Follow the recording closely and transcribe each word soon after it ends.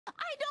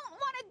I don't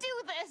want to do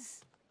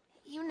this.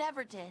 You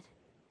never did.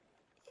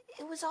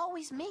 It was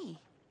always me.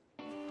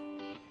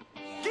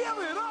 Give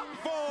it up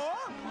for...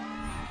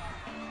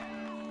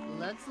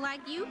 Looks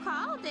like you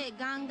called it,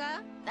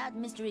 Ganga. That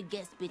mystery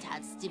guest bit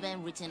had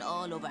Steven written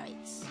all over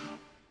it.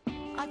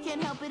 I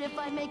can't help it if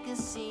I make a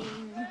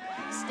scene.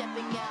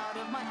 Stepping out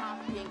of my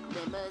hot pink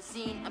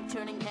limousine. I'm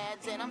turning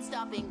heads and I'm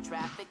stopping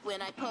traffic.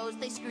 When I pose,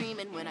 they scream,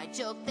 and when I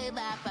joke, they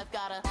laugh. I've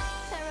got a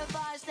pair of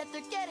eyes that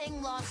they're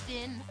getting lost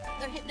in.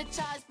 They're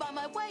hypnotized by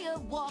my way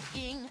of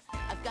walking.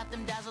 I've got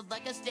them dazzled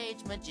like a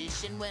stage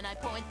magician. When I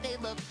point, they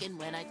look, and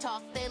when I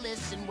talk, they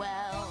listen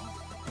well.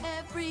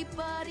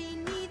 Everybody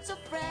needs a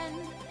friend,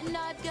 and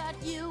I've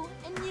got you,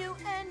 and you,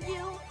 and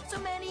you. So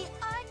many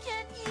I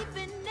can't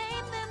even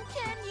name them.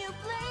 Can you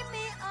blame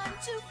me? I'm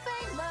too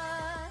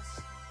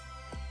famous.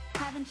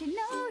 Haven't you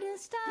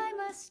noticed I'm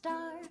a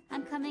star?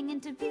 I'm coming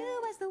into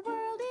view as the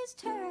world is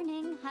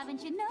turning.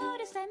 Haven't you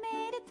noticed I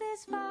made it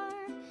this far?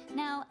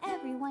 Now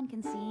everyone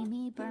can see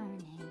me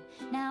burning.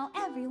 Now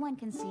everyone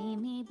can see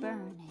me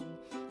burning.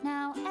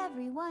 Now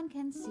everyone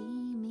can see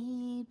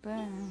me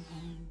burning.